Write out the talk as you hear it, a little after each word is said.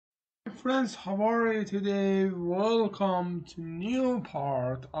friends, how are you today? Welcome to new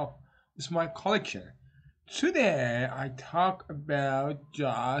part of my collection. Today I talk about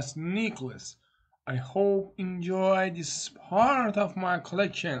just necklace. I hope enjoy this part of my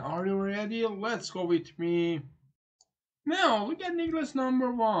collection. Are you ready? Let's go with me. Now look at necklace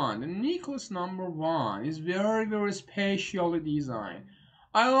number one. The necklace number one is very specially designed.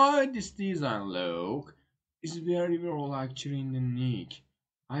 I like this design look. It's very luxury in the neck.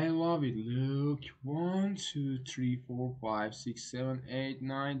 I love it. Look, 1, 2, 3, 4, 5, 6, 7, 8,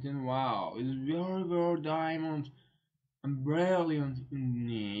 9, 10. Wow, it's very diamond and brilliant in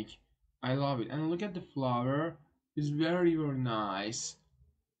the neck. I love it. And look at the flower. It's very nice.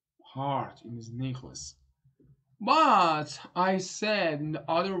 Heart in this necklace. But I said in the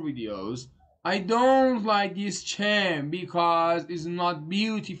other videos, I don't like this chain because it's not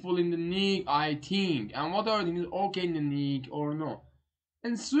beautiful in the neck, I think. And what other thing is okay in the neck or no?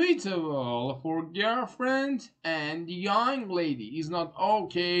 And suitable for girlfriend and young lady is not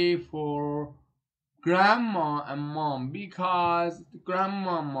okay for grandma and mom because the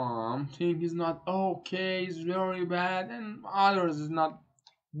grandma mom think is not okay, is very bad, and others is not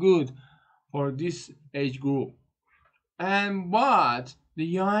good for this age group. And but the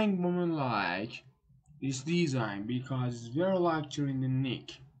young woman like this design because it's very luxury in the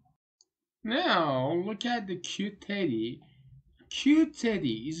neck. Now look at the cute teddy. Cute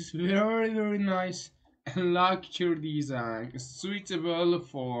teddy is very nice and luxury design, suitable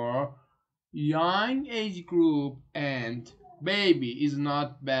for young age group, and baby is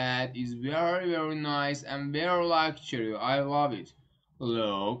not bad, is very nice and very luxury. I love it.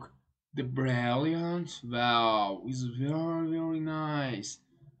 Look, the brilliant, wow, is very nice.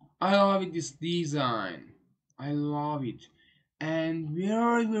 I love it, this design. I love it. And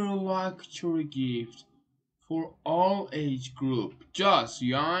very luxury gift for all age group. Just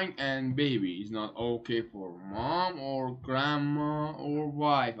young and baby is not okay for mom or grandma or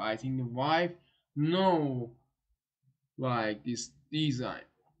wife. I think the wife no like this design.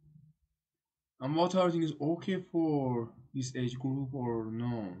 And what other thing is okay for this age group or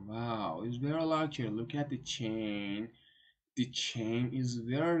no? Wow, it's very luxury. Look at the chain. The chain is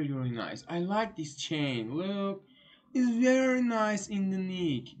very nice. I like this chain. Look, it's very nice in the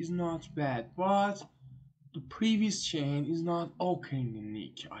neck. It's not bad, but the previous chain is not okay in the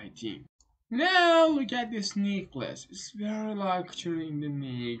neck, I think. Now look at this necklace. It's very luxury in the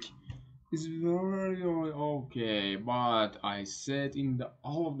neck. It's very okay, but I said in the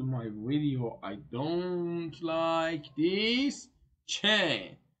all of my video I don't like this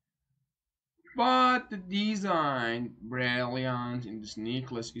chain. But the design brilliant in this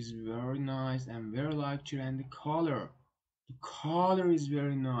necklace is very nice and very luxury, and the color is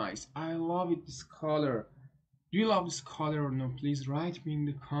very nice. I love it, this color. Do you love this color or no? Please write me in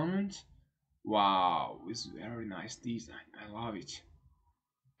the comments. Wow, it's very nice design. I love it.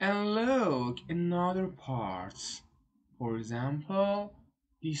 And look, another parts. For example,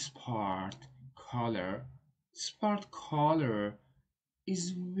 this part color. This part color is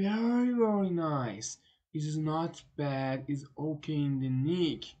very nice. It is not bad. It's okay in the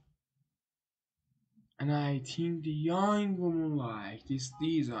neck. And I think the young woman like this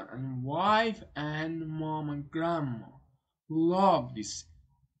design, and wife and mom and grandma love this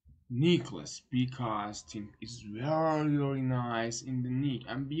necklace because think it's very nice in the neck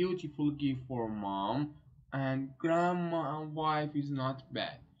and beautiful gift for mom and grandma and wife is not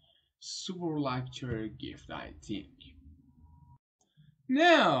bad. Super luxury gift, I think.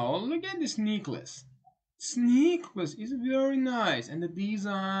 Now look at this necklace. This necklace is very nice and the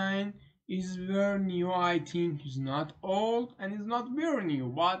design is very new. I think it's not old and it's not very new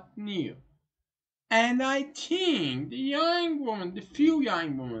but new. And I think the few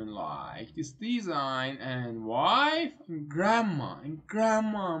young women like this design, and wife and grandma and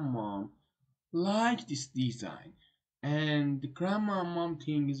mom like this design. And the grandma and mom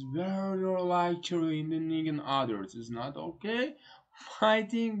thing is very luxury in the neck and others is not okay. I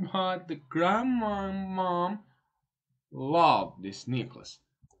think but the grandma and mom love this necklace.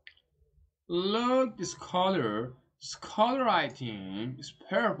 Look this color. This color I think is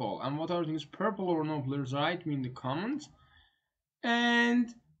purple. And what other thing is purple or no? Please write me in the comments.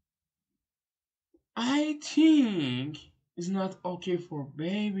 And I think it's not okay for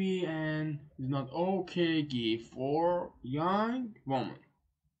baby and it's not okay gift for young woman.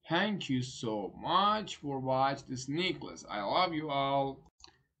 Thank you so much for watching this necklace. I love you all.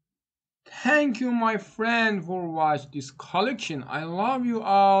 Thank you, my friend, for watching this collection. I love you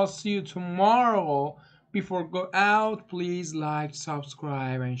all. See you tomorrow. Before go out, please like,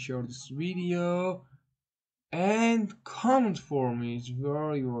 subscribe, and share this video. and comment for me is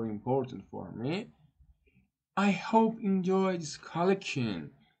very very important for me. I hope you enjoy this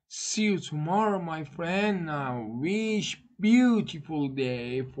collection. See you tomorrow, my friend. Now wish beautiful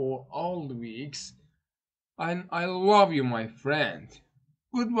day for all the weeks. And I love you, my friend.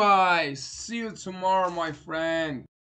 Goodbye. See you tomorrow, my friend.